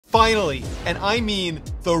Finally, and I mean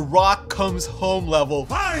the rock comes home level.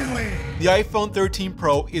 Finally! The iPhone 13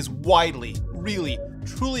 Pro is widely, really,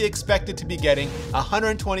 truly expected to be getting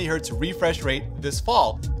 120Hz refresh rate this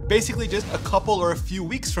fall, basically just a couple or a few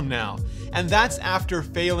weeks from now. And that's after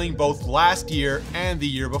failing both last year and the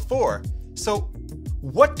year before. So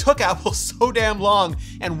what took Apple so damn long,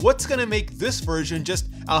 and what's gonna make this version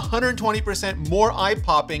just 120% more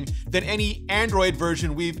eye-popping than any Android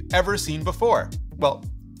version we've ever seen before? Well,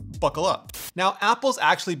 buckle up. Now, Apple's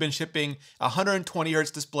actually been shipping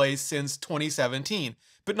 120Hz displays since 2017,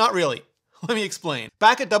 but not really. Let me explain.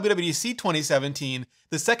 Back at WWDC 2017,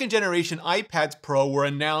 the second generation iPads Pro were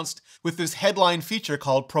announced with this headline feature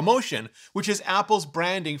called Promotion, which is Apple's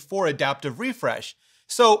branding for adaptive refresh.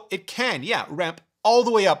 So it can, ramp all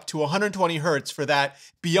the way up to 120Hz for that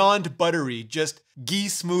beyond buttery, just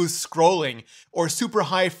smooth scrolling or super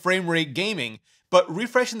high frame rate gaming. But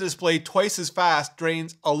refreshing the display twice as fast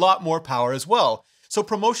drains a lot more power as well. So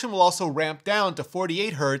Promotion will also ramp down to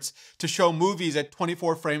 48Hz to show movies at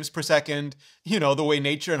 24 frames per second, you know, the way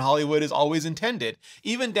nature and Hollywood is always intended.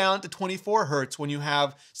 Even down to 24Hz when you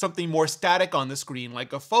have something more static on the screen,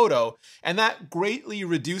 like a photo. And that greatly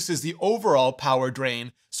reduces the overall power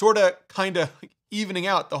drain, kinda evening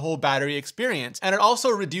out the whole battery experience. And it also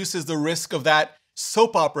reduces the risk of that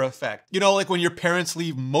soap opera effect. You know, like when your parents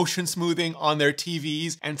leave motion smoothing on their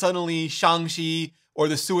TVs and suddenly Shang-Chi or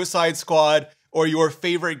the Suicide Squad or your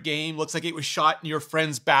favorite game looks like it was shot in your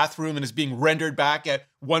friend's bathroom and is being rendered back at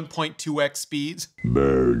 1.2x speeds.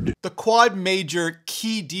 Bird. The quad major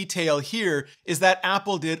key detail here is that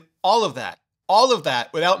Apple did all of that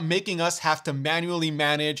without making us have to manually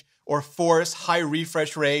manage or force high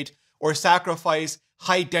refresh rate or sacrifice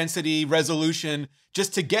high density resolution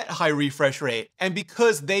just to get high refresh rate. And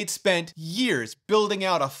because they'd spent years building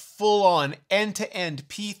out a full-on end-to-end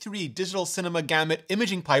P3 digital cinema gamut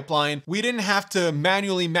imaging pipeline, we didn't have to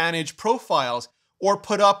manually manage profiles or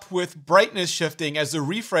put up with brightness shifting as the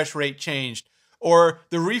refresh rate changed, or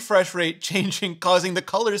the refresh rate changing causing the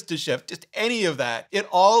colors to shift, just any of that. It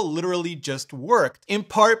all literally just worked, in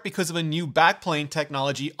part because of a new backplane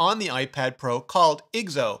technology on the iPad Pro called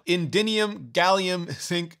IGZO, Indium Gallium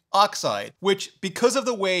Zinc Oxide, which, because of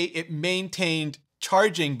the way it maintained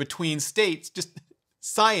charging between states, just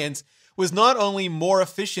science, was not only more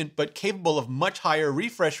efficient but capable of much higher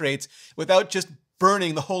refresh rates without just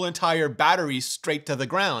burning the whole entire battery straight to the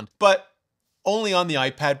ground. But only on the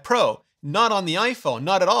iPad Pro. Not on the iPhone,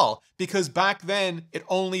 not at all, because back then it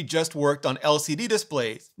only just worked on LCD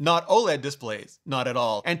displays, not OLED displays, not at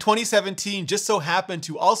all. And 2017 just so happened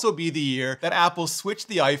to also be the year that Apple switched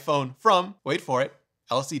the iPhone from, wait for it,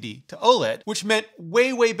 LCD to OLED, which meant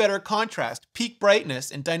way better contrast, peak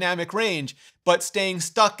brightness, and dynamic range, but staying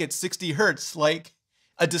stuck at 60Hz like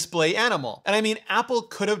a display animal. And I mean, Apple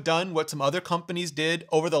could have done what some other companies did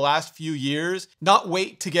over the last few years, not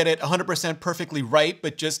wait to get it 100% perfectly right,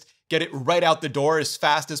 but just get it right out the door as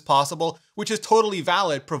fast as possible, which is totally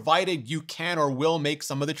valid provided you can or will make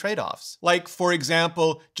some of the trade-offs. Like, for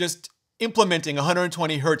example, just implementing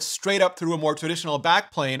 120Hz straight up through a more traditional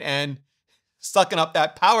backplane and sucking up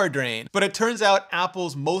that power drain. But it turns out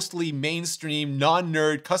Apple's mostly mainstream,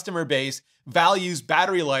 non-nerd customer base values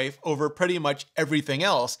battery life over pretty much everything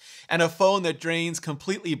else, and a phone that drains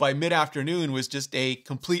completely by mid-afternoon was just a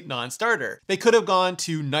complete non-starter. They could have gone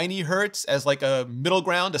to 90Hz as like a middle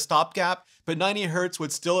ground, a stopgap, but 90Hz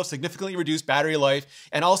would still have significantly reduced battery life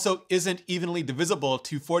and also isn't evenly divisible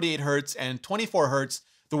to 48Hz and 24Hz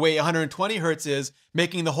the way 120Hz is,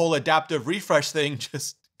 making the whole adaptive refresh thing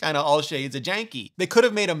just kind of all shades of janky. They could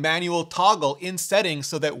have made a manual toggle in settings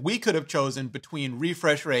so that we could have chosen between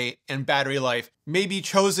refresh rate and battery life, maybe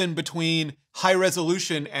chosen between high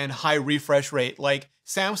resolution and high refresh rate like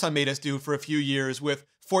Samsung made us do for a few years with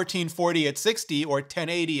 1440 at 60 or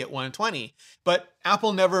 1080 at 120. But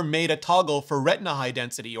Apple never made a toggle for Retina high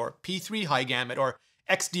density or P3 high gamut or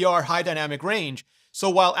XDR high dynamic range. So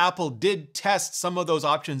while Apple did test some of those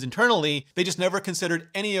options internally, they just never considered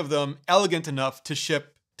any of them elegant enough to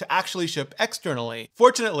actually ship externally.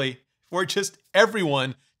 Fortunately, for just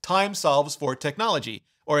everyone, time solves for technology,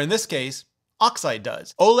 or in this case, oxide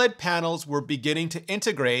does. OLED panels were beginning to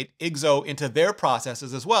integrate IGZO into their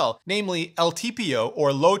processes as well, namely LTPO,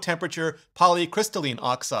 or low temperature polycrystalline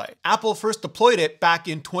oxide. Apple first deployed it back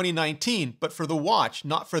in 2019, but for the watch,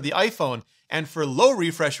 not for the iPhone, and for low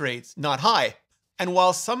refresh rates, not high. And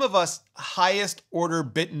while some of us highest order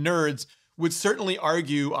bit nerds would certainly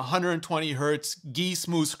argue 120Hz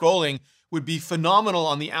smooth scrolling would be phenomenal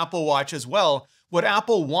on the Apple Watch as well, what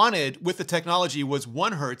Apple wanted with the technology was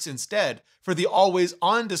 1Hz instead, for the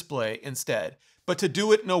always-on display instead. but to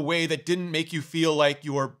do it in a way that didn't make you feel like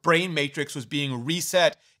your brain matrix was being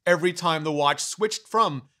reset every time the watch switched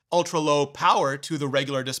from ultra low power to the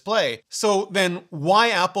regular display. So then why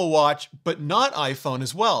Apple Watch but not iPhone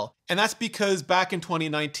as well? And that's because back in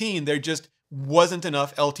 2019, there just wasn't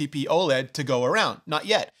enough LTP OLED to go around. Not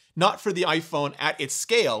yet. Not for the iPhone at its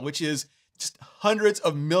scale, which is just hundreds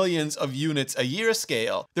of millions of units a year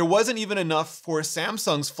scale. There wasn't even enough for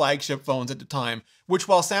Samsung's flagship phones at the time, which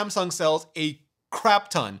while Samsung sells a crap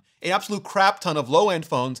ton, an absolute crap ton of low-end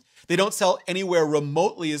phones, they don't sell anywhere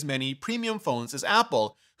remotely as many premium phones as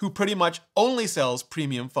Apple, who pretty much only sells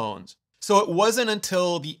premium phones. So it wasn't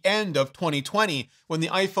until the end of 2020, when the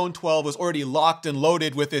iPhone 12 was already locked and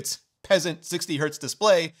loaded with its peasant 60Hz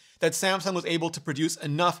display, that Samsung was able to produce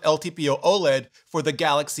enough LTPO OLED for the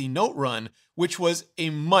Galaxy Note run, which was a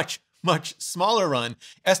much smaller run.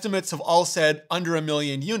 Estimates have all said under 1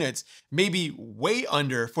 million units, maybe way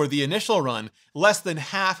under for the initial run, less than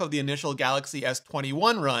half of the initial Galaxy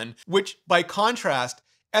S21 run, which by contrast,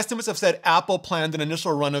 estimates have said Apple planned an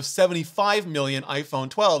initial run of 75 million iPhone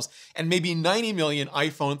 12s and maybe 90 million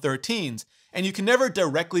iPhone 13s. And you can never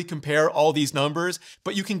directly compare all these numbers,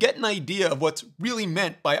 but you can get an idea of what's really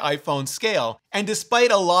meant by iPhone scale. And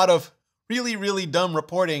despite a lot of really dumb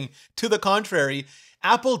reporting to the contrary,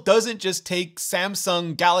 Apple doesn't just take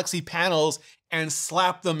Samsung Galaxy panels and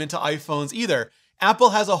slap them into iPhones either. Apple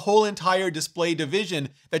has a whole entire display division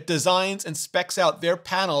that designs and specs out their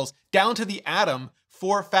panels down to the atom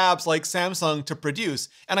for fabs like Samsung to produce.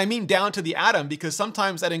 And I mean down to the atom because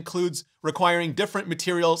sometimes that includes requiring different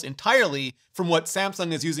materials entirely from what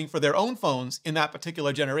Samsung is using for their own phones in that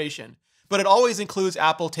particular generation. But it always includes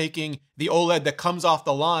Apple taking the OLED that comes off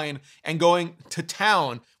the line and going to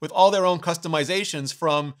town with all their own customizations,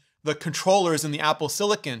 from the controllers in the Apple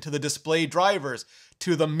Silicon to the display drivers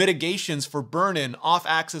to the mitigations for burn-in,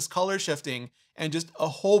 off-axis color shifting, and just a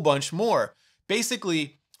whole bunch more.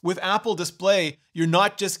 Basically, with Apple Display, you're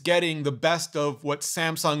not just getting the best of what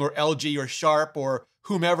Samsung or LG or Sharp or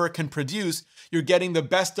whomever can produce, you're getting the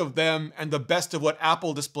best of them and the best of what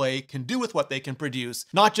Apple Display can do with what they can produce.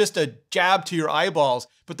 Not just a jab to your eyeballs,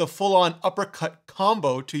 but the full-on uppercut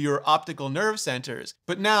combo to your optical nerve centers.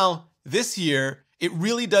 But now, this year, it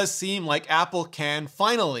really does seem like Apple can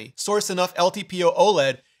finally source enough LTPO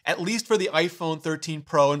OLED, at least for the iPhone 13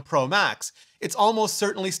 Pro and Pro Max. It's almost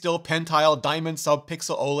certainly still pentile diamond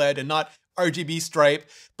sub-pixel OLED and not RGB stripe,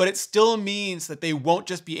 but it still means that they won't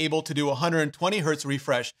just be able to do 120 Hz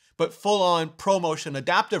refresh, but full-on ProMotion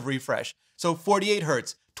adaptive refresh. So 48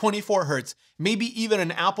 Hz, 24 Hz, maybe even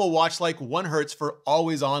an Apple Watch like 1 Hz for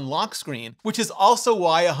always-on lock screen, which is also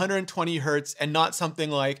why 120 Hz and not something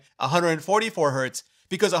like 144 Hz,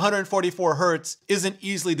 because 144 Hz isn't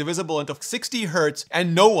easily divisible into 60 Hz,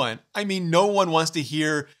 and no one wants to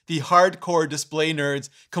hear the hardcore display nerds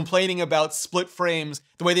complaining about split frames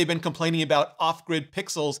the way they've been complaining about off-grid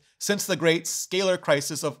pixels since the great scalar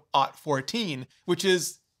crisis of '14, which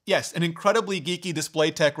is, yes, an incredibly geeky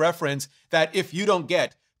display tech reference that if you don't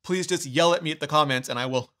get, please just yell at me at the comments and I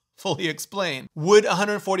will fully explain. Would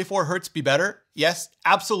 144 Hz be better? Yes,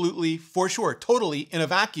 absolutely, for sure, totally in a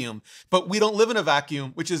vacuum. But we don't live in a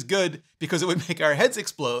vacuum, which is good because it would make our heads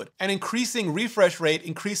explode. And increasing refresh rate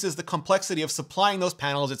increases the complexity of supplying those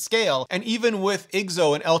panels at scale. And even with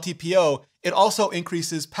IGZO and LTPO, it also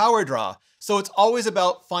increases power draw. So it's always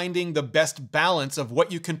about finding the best balance of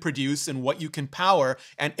what you can produce and what you can power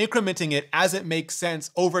and incrementing it as it makes sense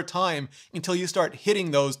over time until you start hitting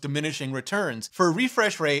those diminishing returns. For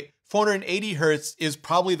refresh rate, 480 Hz is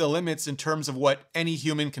probably the limits in terms of what any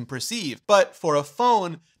human can perceive. But for a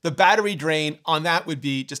phone, the battery drain on that would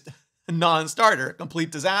be just a non-starter, a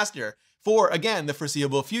complete disaster for, again, the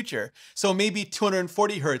foreseeable future. So maybe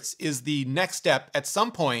 240 Hz is the next step at some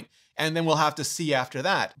point, and then we'll have to see after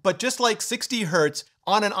that. But just like 60 Hz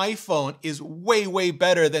on an iPhone is way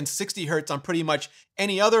better than 60 Hz on pretty much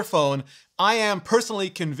any other phone, I am personally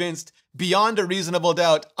convinced beyond a reasonable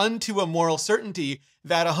doubt, unto a moral certainty,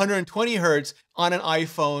 that 120 Hz on an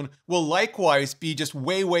iPhone will likewise be just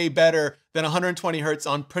way better than 120 Hz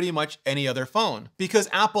on pretty much any other phone. Because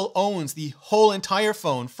Apple owns the whole entire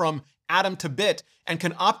phone from atom to bit and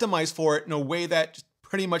can optimize for it in a way that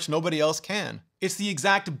pretty much nobody else can. It's the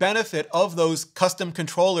exact benefit of those custom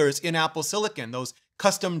controllers in Apple Silicon, those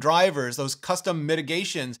custom drivers, those custom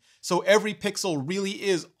mitigations, so every pixel really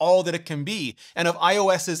is all that it can be, and of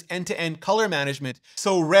iOS's end-to-end color management,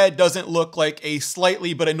 so red doesn't look like a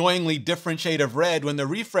slightly but annoyingly different shade of red when the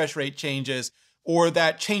refresh rate changes, or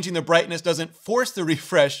that changing the brightness doesn't force the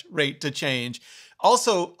refresh rate to change.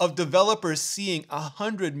 Also, of developers seeing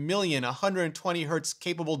 100 million 120 Hz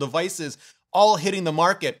capable devices all hitting the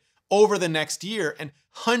market over the next year, and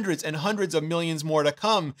hundreds of millions more to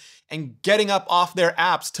come, and getting up off their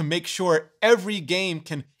apps to make sure every game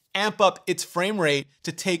can amp up its frame rate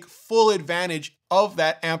to take full advantage of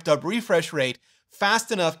that amped up refresh rate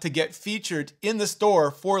fast enough to get featured in the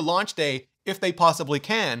store for launch day if they possibly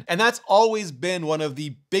can. And that's always been one of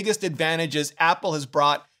the biggest advantages Apple has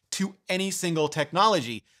brought to any single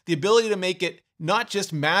technology. The ability to make it not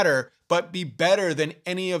just matter, but be better than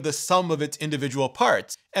any of the sum of its individual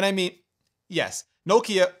parts. And I mean, yes,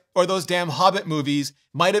 Nokia or those damn Hobbit movies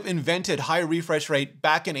might have invented high refresh rate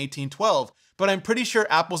back in 1812, but I'm pretty sure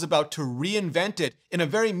Apple's about to reinvent it in a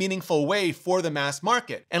very meaningful way for the mass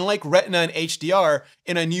market. And like Retina and HDR,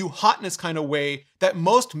 in a new hotness kind of way that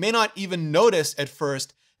most may not even notice at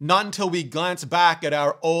first, not until we glance back at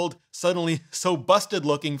our old, suddenly so busted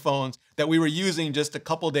looking phones that we were using just a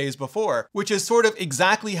couple days before, which is sort of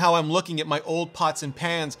exactly how I'm looking at my old pots and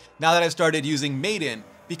pans now that I've started using Made-in.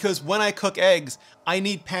 Because when I cook eggs, I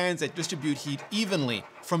need pans that distribute heat evenly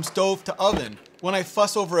from stove to oven. When I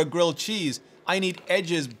fuss over a grilled cheese, I need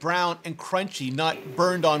edges brown and crunchy, not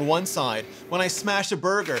burned on one side. When I smash a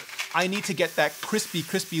burger, I need to get that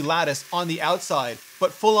crispy lattice on the outside,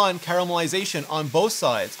 but full-on caramelization on both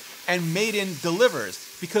sides. And Made-in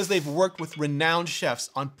delivers because they've worked with renowned chefs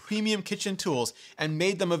on premium kitchen tools and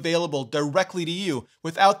made them available directly to you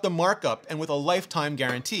without the markup and with a lifetime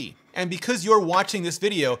guarantee. And because you're watching this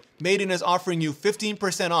video, Made-in is offering you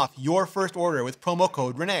 15% off your first order with promo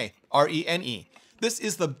code Rene, R-E-N-E. This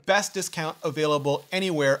is the best discount available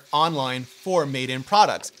anywhere online for Made-in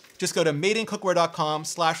products. Just go to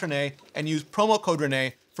madeincookware.com/Rene and use promo code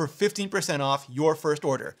Rene for 15% off your first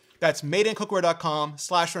order. That's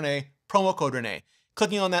madeincookware.com/Rene, promo code Rene.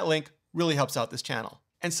 Clicking on that link really helps out this channel.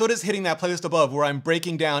 And so does hitting that playlist above where I'm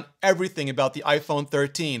breaking down everything about the iPhone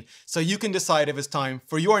 13 so you can decide if it's time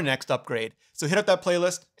for your next upgrade. So hit up that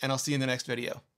playlist and I'll see you in the next video.